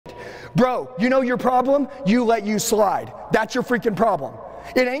Bro, you know your problem? You let you slide. That's your freaking problem.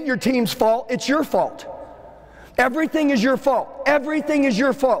 It ain't your team's fault, it's your fault. Everything is your fault. Everything is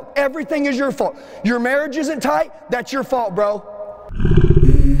your fault. Everything is your fault. Your marriage isn't tight, that's your fault, bro.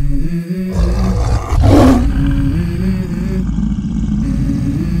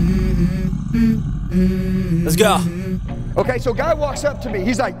 Let's go. Okay, so guy walks up to me.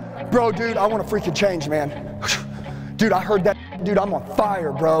 He's like, bro, dude, I want to freaking change, man. Dude, I heard that. Dude, I'm on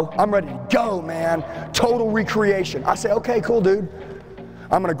fire, bro. I'm ready to go, man. Total recreation. I say, okay, cool, dude.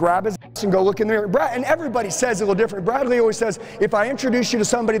 I'm gonna grab his ass and go look in the mirror. And everybody says a little different. Bradley always says, if I introduce you to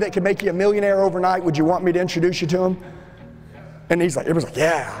somebody that can make you a millionaire overnight, would you want me to introduce you to him? And he's like, everyone's like,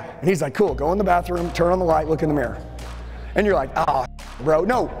 yeah. And he's like, cool, go in the bathroom, turn on the light, look in the mirror. And you're like, oh, bro.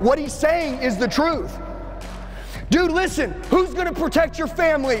 No, what he's saying is the truth. Dude, listen, who's gonna protect your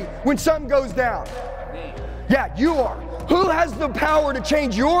family when something goes down? Me. Yeah, you are. Who has the power to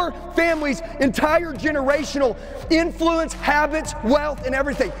change your family's entire generational influence, habits, wealth, and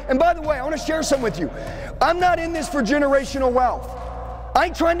everything? And by the way, I want to share something with you. I'm not in this for generational wealth. I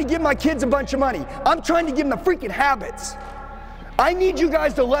ain't trying to give my kids a bunch of money. I'm trying to give them the freaking habits. I need you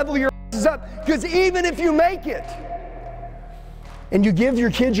guys to level your asses up, because even if you make it and you give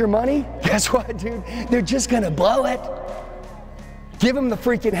your kids your money, guess what, dude? They're just gonna blow it. Give them the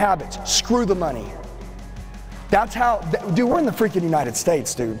freaking habits. Screw the money. That's how, dude, we're in the freaking United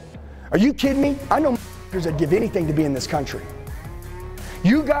States, dude. Are you kidding me? I know that give anything to be in this country.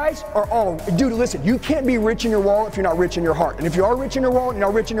 You guys are all, dude, listen, you can't be rich in your wallet if you're not rich in your heart. And if you are rich in your wallet and you're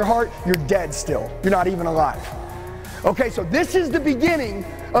not rich in your heart, you're dead still. You're not even alive. Okay, so this is the beginning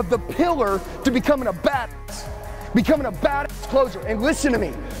of the pillar to becoming a badass. Becoming a badass closer. And listen to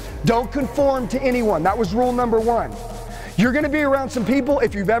me, don't conform to anyone. That was rule number one. You're gonna be around some people,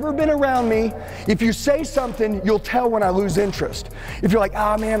 if you've ever been around me, if you say something, you'll tell when I lose interest. If you're like,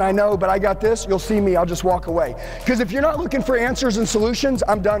 ah, man, I know, but I got this, you'll see me, I'll just walk away. Because if you're not looking for answers and solutions,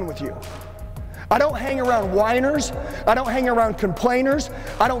 I'm done with you. I don't hang around whiners. I don't hang around complainers.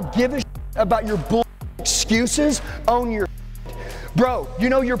 I don't give a shit about your bull excuses. Own your shit. Bro, you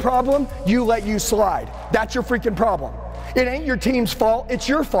know your problem? You let you slide. That's your freaking problem. It ain't your team's fault, it's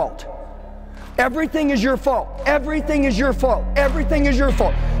your fault. Everything is your fault. Everything is your fault. Everything is your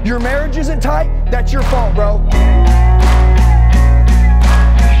fault. Your marriage isn't tight, that's your fault, bro.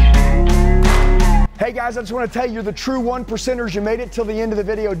 Hey guys, I just want to tell you, you're the true 1%ers. You made it till the end of the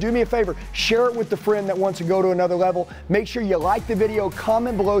video. Do me a favor, share it with the friend that wants to go to another level. Make sure you like the video,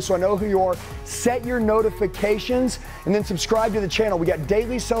 comment below so I know who you are, set your notifications, and then subscribe to the channel. We got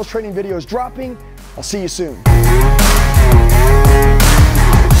daily sales training videos dropping. I'll see you soon.